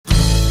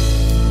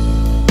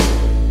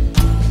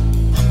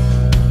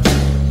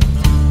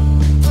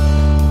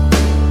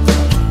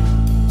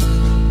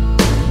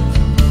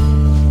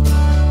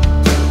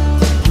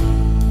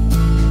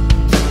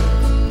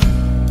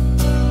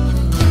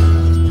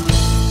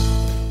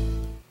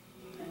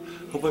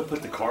Hope I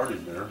put the card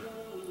in there.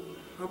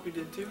 Hope you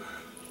did too.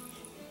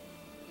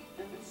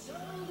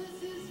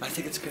 I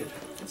think it's good.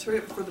 Let's hurry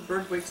up before the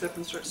bird wakes up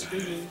and starts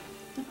screaming.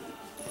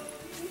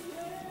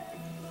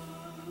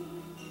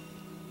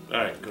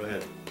 Alright, go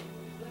ahead.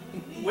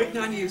 Waiting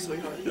on you,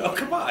 sweetheart. Oh,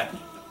 come on.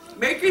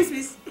 Merry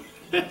Christmas!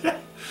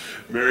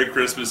 Merry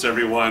Christmas,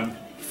 everyone,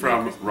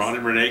 from Ron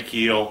and Renee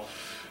Keel.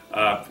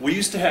 We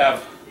used to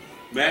have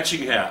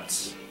matching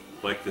hats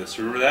like this.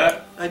 Remember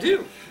that? I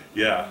do.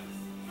 Yeah.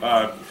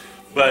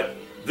 But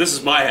this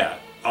is my hat,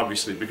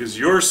 obviously, because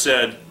yours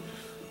said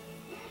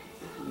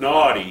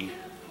naughty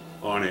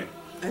on it.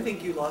 I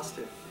think you lost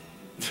it.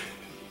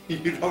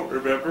 You don't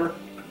remember?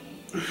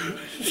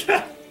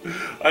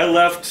 I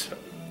left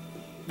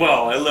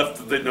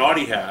the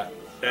naughty hat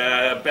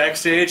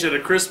backstage at a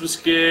Christmas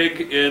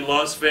gig in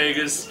Las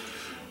Vegas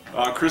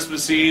on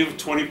Christmas Eve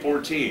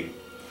 2014.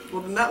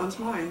 Well, then that one's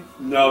mine.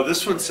 No,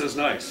 this one says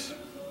nice.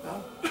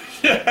 Oh.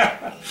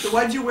 So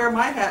why'd you wear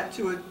my hat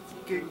to a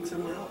gig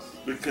somewhere else?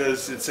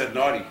 Because it said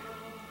naughty.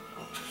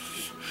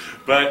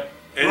 But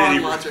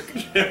Wrong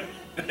logic.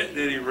 At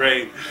any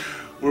rate,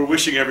 we're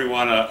wishing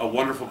everyone a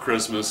wonderful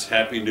Christmas,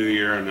 Happy New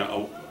Year, and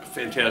a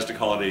fantastic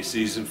holiday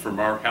season from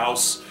our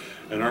house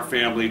and our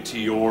family to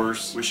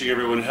yours. Wishing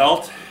everyone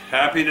health,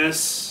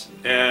 happiness,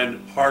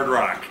 and hard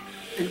rock.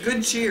 And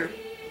good cheer.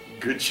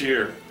 Good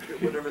cheer.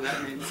 Whatever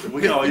that means.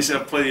 We always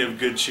have plenty of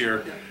good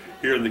cheer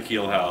here in the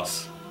Keel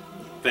House.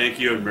 Thank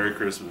you and Merry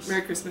Christmas.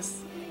 Merry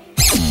Christmas.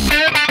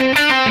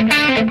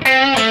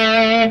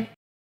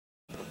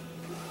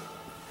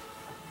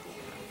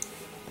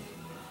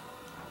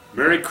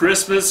 Merry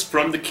Christmas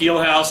from the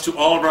Keel House to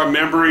all of our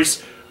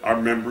members.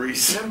 Our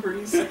memories.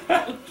 Memories.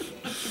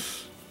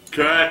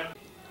 Cut.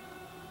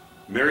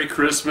 Merry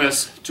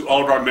Christmas to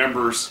all of our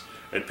members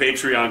at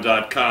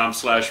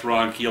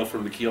patreon.com/Ron Keel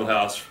from the Keel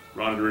House.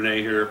 Ron and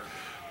Renee here.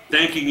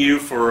 Thanking you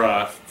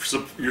for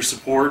your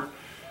support.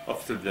 Oh,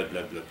 blah, blah,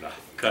 blah, blah.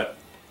 Cut.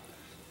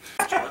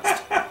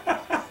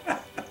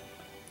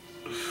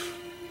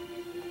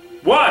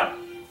 1,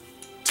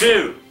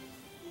 2,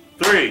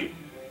 3.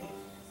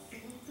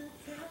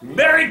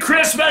 Merry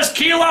Christmas,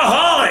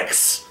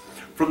 Keelaholics!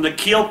 From the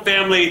Keel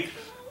family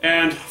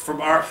and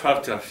from our...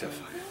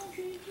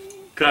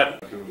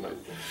 Cut.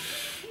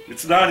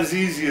 It's not as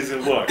easy as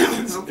it looks.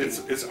 Okay.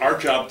 It's our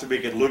job to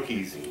make it look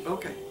easy.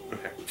 Okay.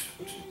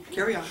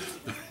 Carry on.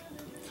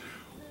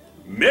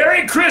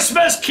 Merry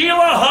Christmas,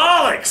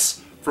 Keelaholics!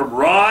 From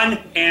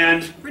Ron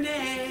and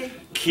Renee.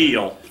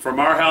 Keel. From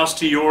our house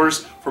to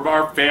yours, from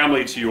our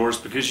family to yours,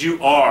 because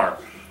you are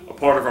a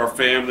part of our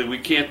family. We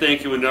can't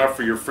thank you enough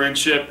for your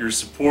friendship, your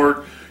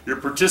support, your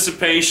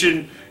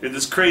participation in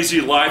this crazy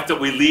life that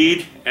we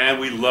lead and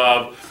we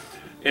love.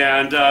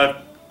 And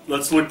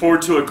let's look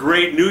forward to a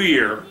great new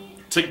year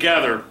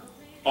together,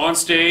 on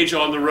stage,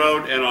 on the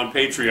road, and on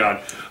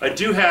Patreon. I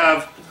do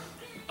have,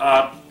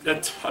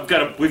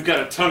 we've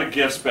got a ton of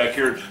gifts back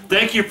here.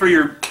 Thank you for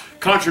your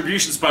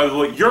contributions, by the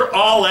way. Your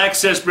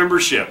all-access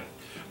membership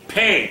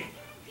paid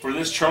for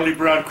this Charlie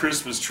Brown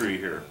Christmas tree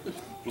here. It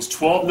was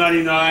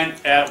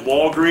 $12.99 at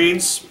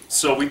Walgreens,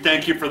 so we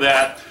thank you for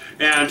that.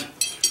 And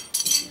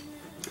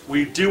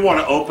we do want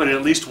to open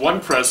at least one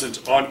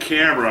present on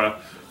camera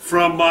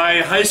from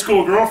my high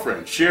school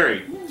girlfriend,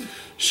 Sherry.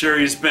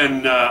 Sherry's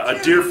been a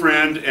dear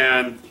friend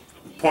and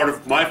part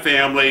of my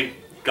family,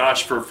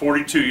 gosh, for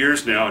 42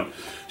 years now. And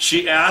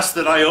she asked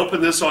that I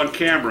open this on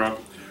camera.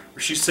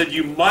 She said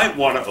you might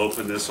want to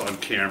open this on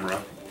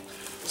camera.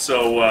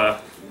 So,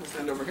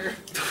 Stand over here.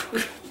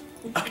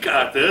 I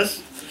got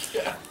this.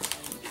 Yeah.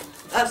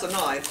 That's a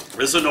knife.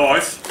 It's a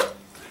knife.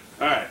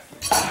 All right.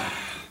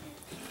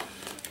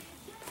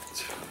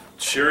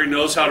 Sherry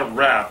knows how to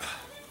wrap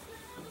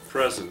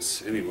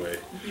presents anyway.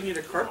 You need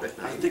a carpet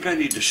I knife. think I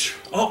need to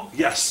oh,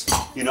 yes.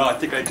 You know, I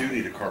think I do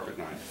need a carpet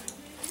knife.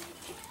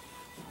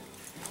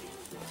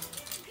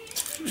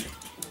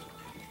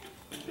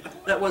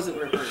 That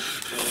wasn't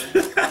reversed.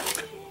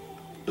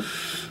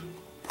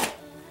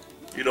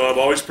 You know, I'm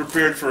always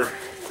prepared for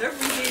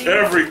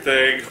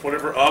everything,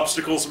 whatever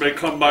obstacles may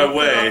come my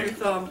way.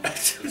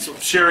 So,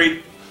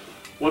 Sherry,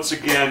 once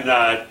again,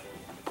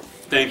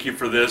 thank you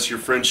for this, your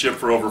friendship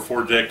for over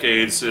 4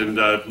 decades, and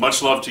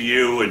much love to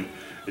you and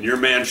your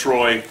man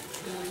Troy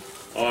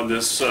on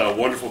this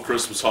wonderful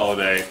Christmas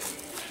holiday.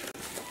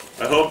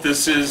 I hope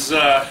this is,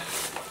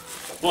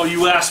 well,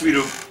 you asked me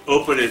to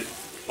open it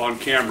on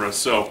camera,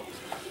 so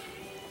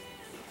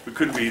we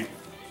couldn't be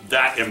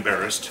that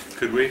embarrassed,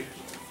 could we?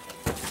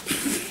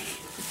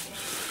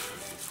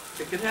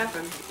 It could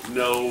happen.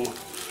 No,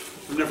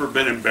 I've never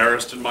been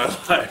embarrassed in my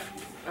life.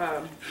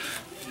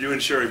 You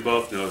and Sherry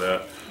both know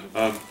that.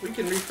 We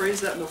can rephrase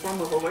that in the form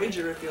of a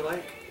wager if you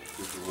like.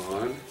 Come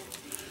on.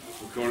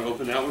 You're going to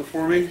open that one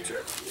for me?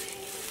 Sure.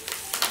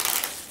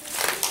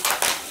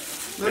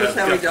 Notice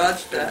how we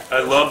dodged that.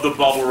 I love the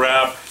bubble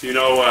wrap. You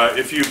know,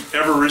 if you've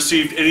ever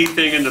received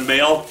anything in the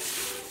mail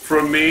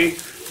from me,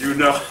 you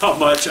know how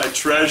much I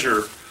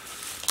treasure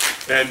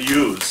and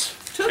use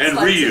and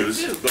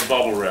reuse the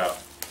bubble wrap.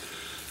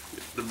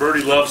 The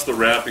birdie loves the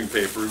wrapping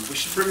paper. We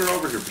should bring her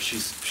over here, but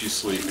she's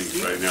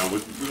sleeping right now.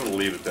 We're going to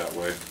leave it that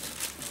way.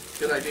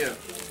 Good idea.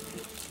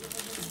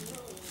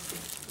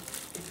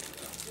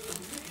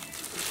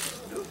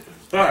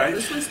 All right.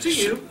 This one's to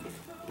you.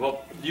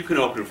 Well, you can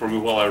open it for me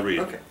while I read.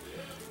 Okay.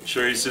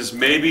 Sherry says,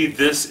 maybe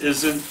this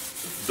isn't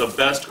the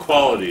best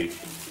quality,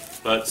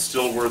 but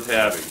still worth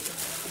having.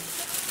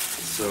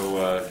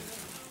 So,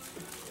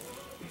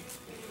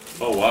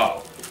 oh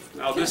wow.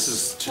 Now this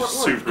is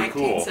just super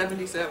cool.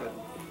 1977.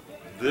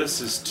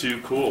 This is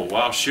too cool.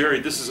 Wow, Sherry,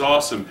 this is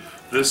awesome.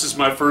 This is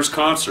my first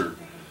concert.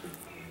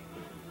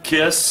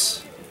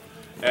 Kiss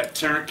at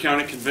Tarrant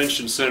County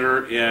Convention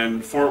Center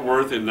in Fort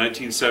Worth in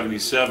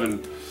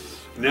 1977.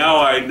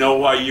 Now I know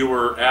why you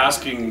were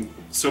asking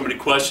so many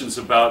questions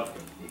about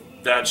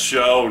that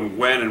show and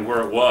when and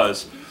where it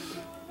was.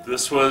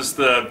 This was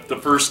the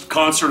first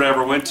concert I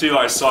ever went to.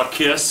 I saw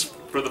Kiss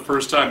for the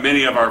first time.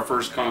 Many of our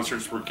first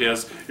concerts were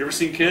Kiss. You ever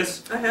seen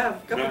Kiss? I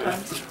have, a couple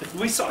times.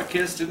 We saw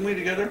Kiss, didn't we,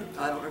 together?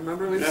 I don't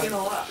remember. We've seen a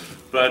lot.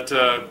 But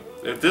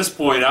at this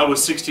point, I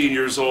was 16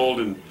 years old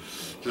and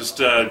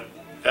just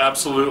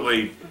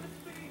absolutely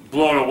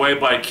blown away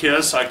by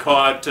Kiss. I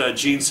caught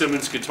Gene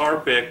Simmons' guitar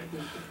pick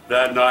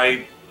that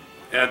night,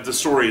 and the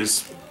story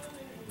is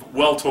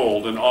well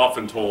told and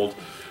often told.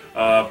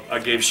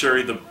 I gave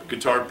Sherry the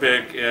guitar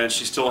pick, and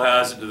she still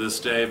has it to this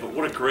day. But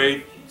what a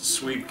great,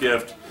 sweet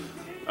gift.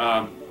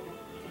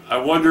 I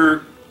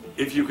wonder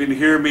if you can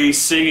hear me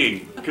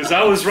singing, because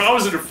I was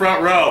in the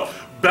front row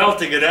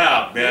belting it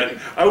out, man.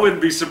 I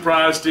wouldn't be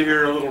surprised to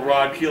hear a little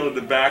Rod Keel in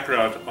the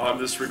background on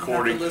this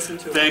recording. Listen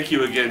to Thank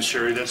you again,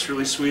 Sherry. That's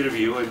really sweet of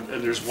you.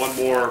 And there's one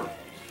more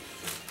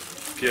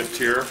gift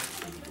here.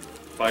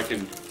 If I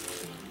can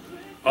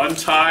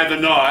untie the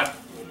knot.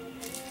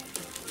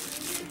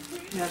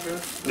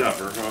 Never.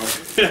 Never,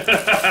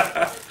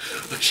 huh?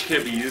 She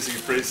can't be using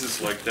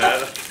phrases like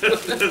that.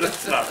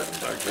 That's not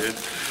good.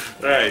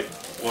 All right.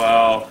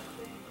 Wow.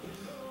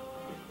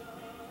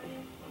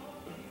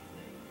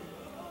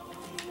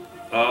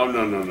 Oh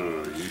no!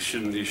 You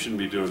shouldn't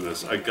be doing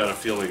this. I got a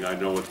feeling I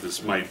know what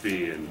this might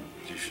be, and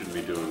you shouldn't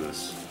be doing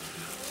this.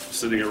 I'm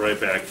sending it right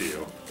back to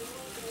you,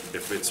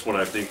 if it's what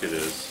I think it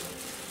is.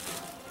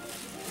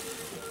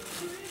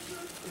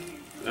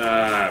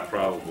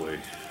 Probably.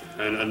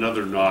 And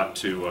another knot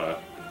to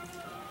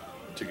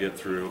get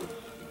through.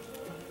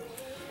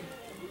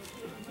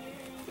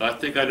 I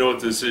think I know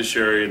what this is,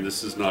 Sherry, and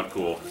this is not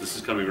cool. This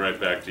is coming right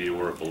back to you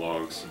where it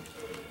belongs.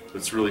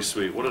 It's really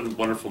sweet. What a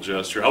wonderful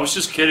gesture. I was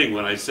just kidding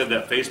when I said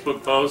that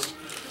Facebook post.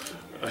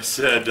 I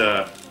said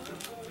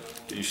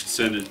you should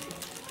send it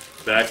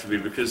back to me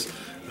because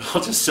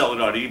I'll just sell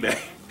it on eBay.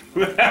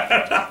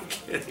 I'm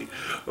kidding.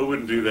 I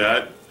wouldn't do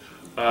that.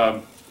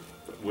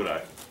 Would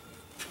I?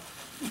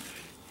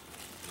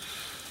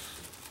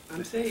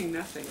 I'm saying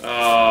nothing.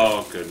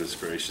 Oh, goodness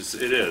gracious.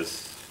 It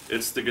is.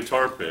 It's the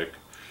guitar pick.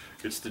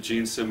 It's the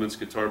Gene Simmons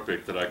guitar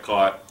pick that I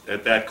caught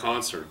at that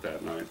concert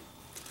that night.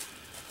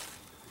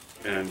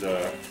 And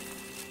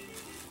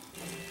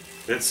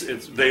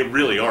they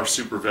really are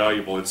super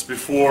valuable. It's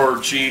before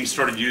Gene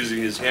started using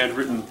his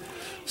handwritten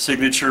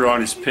signature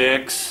on his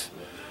picks.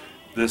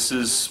 This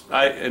is,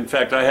 in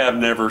fact, I have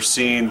never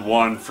seen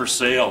one for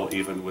sale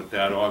even with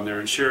that on there.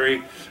 And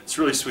Sherry, it's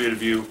really sweet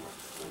of you.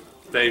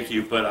 Thank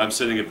you, but I'm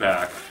sending it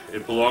back.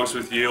 It belongs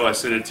with you. I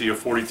sent it to you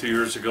 42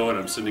 years ago, and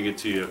I'm sending it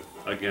to you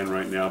again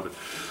right now. But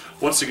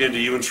once again, to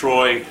you and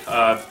Troy,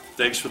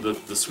 thanks for the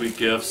sweet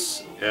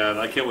gifts. And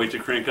I can't wait to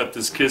crank up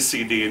this Kiss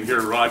CD and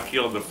hear Rod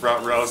Keel in the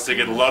front row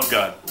singing Love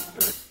Gun.